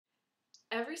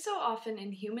Every so often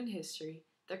in human history,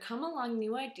 there come along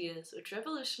new ideas which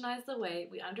revolutionize the way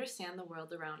we understand the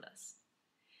world around us.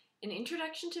 In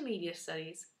Introduction to Media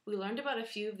Studies, we learned about a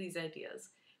few of these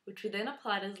ideas, which we then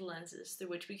applied as lenses through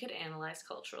which we could analyze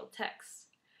cultural texts.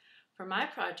 For my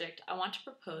project, I want to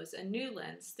propose a new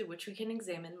lens through which we can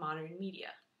examine modern media,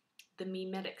 the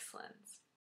Memetics lens.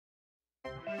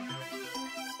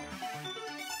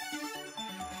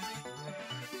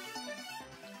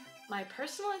 My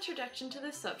personal introduction to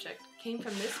this subject came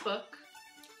from this book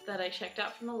that I checked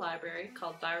out from the library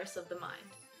called Virus of the Mind.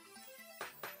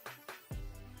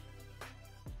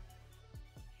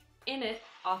 In it,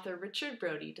 author Richard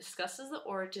Brodie discusses the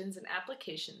origins and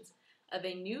applications of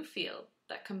a new field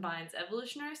that combines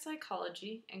evolutionary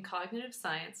psychology and cognitive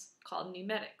science called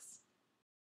memetics.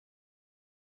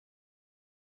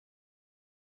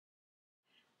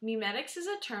 Memetics is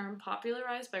a term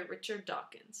popularized by Richard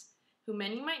Dawkins, who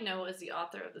many might know as the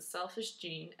author of The Selfish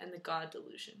Gene and The God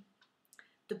Delusion.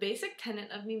 The basic tenet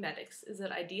of memetics is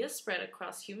that ideas spread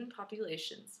across human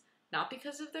populations, not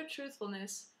because of their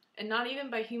truthfulness, and not even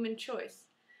by human choice,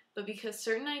 but because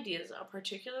certain ideas are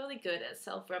particularly good at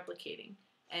self-replicating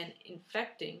and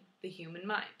infecting the human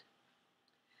mind.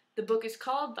 The book is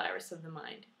called Virus of the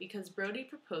Mind because Brodie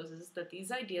proposes that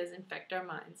these ideas infect our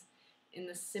minds in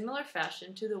a similar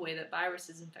fashion to the way that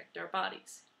viruses infect our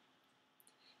bodies.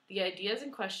 The ideas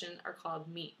in question are called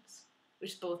memes,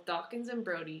 which both Dawkins and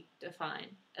Brodie define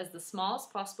as the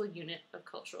smallest possible unit of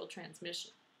cultural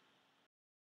transmission.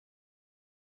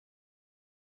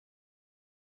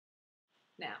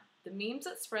 Now, the memes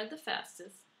that spread the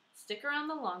fastest, stick around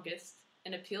the longest,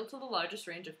 and appeal to the largest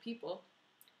range of people,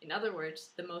 in other words,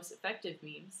 the most effective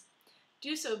memes,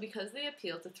 do so because they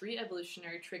appeal to three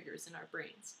evolutionary triggers in our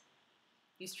brains.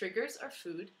 These triggers are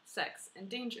food, sex, and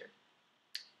danger.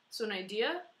 So an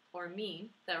idea, or meme,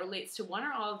 that relates to one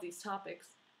or all of these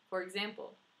topics, for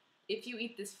example, if you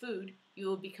eat this food, you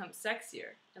will become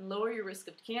sexier and lower your risk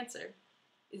of cancer,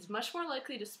 is much more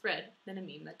likely to spread than a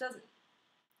meme that doesn't.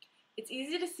 It's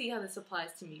easy to see how this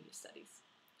applies to media studies.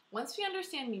 Once we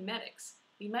understand memetics,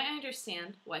 we might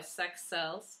understand why sex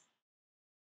sells,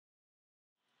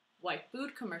 why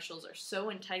food commercials are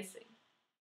so enticing,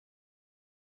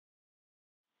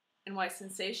 and why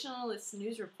sensationalist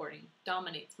news reporting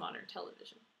dominates modern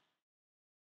television.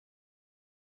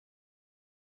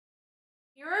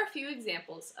 Here are a few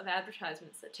examples of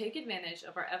advertisements that take advantage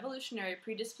of our evolutionary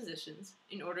predispositions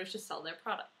in order to sell their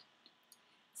product.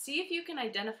 See if you can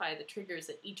identify the triggers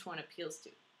that each one appeals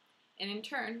to, and in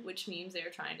turn, which memes they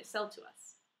are trying to sell to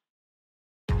us.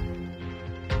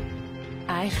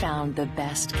 I found the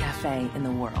best cafe in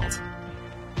the world.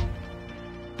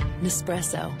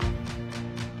 Nespresso,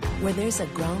 where there's a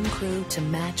grown crew to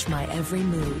match my every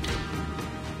mood.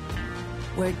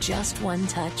 Where just one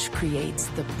touch creates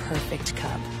the perfect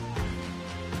cup.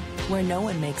 Where no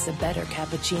one makes a better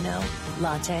cappuccino,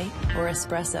 latte, or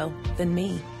espresso than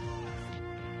me.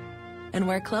 And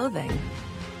where clothing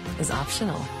is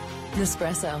optional.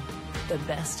 Nespresso, the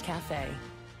best cafe.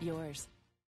 Yours.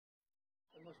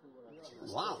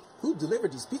 Wow, who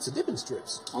delivered these pizza dipping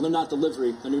strips? Oh, they're not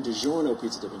delivery. They're new DiGiorno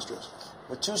pizza dipping strips.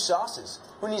 With 2 sauces.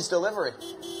 Who needs delivery?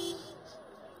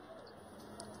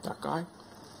 That guy?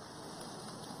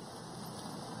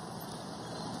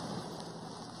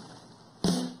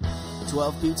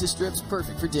 "12 pizza strips,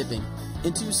 perfect for dipping.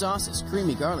 In 2 sauces,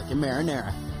 creamy garlic and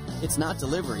marinara. It's not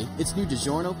delivery, it's new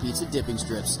DiGiorno pizza dipping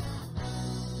strips.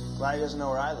 Glad he doesn't know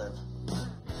where I live.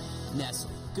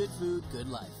 Nestle, good food, good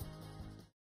life."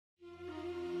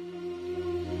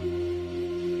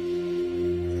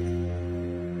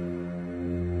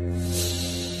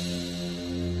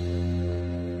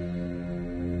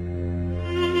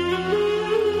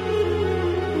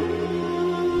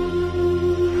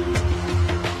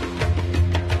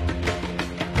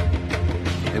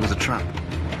 It was a trap.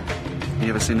 You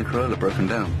ever seen a Corolla broken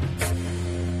down?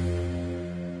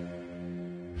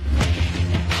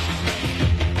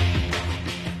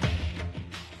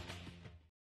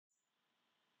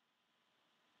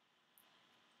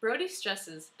 Brodie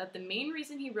stresses that the main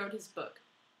reason he wrote his book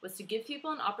was to give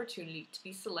people an opportunity to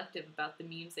be selective about the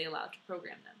memes they allow to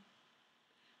program them.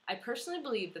 I personally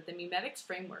believe that the memetics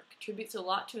framework contributes a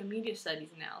lot to a media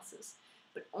studies analysis,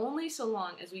 but only so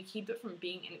long as we keep it from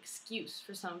being an excuse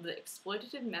for some of the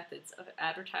exploitative methods of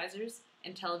advertisers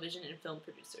and television and film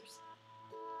producers.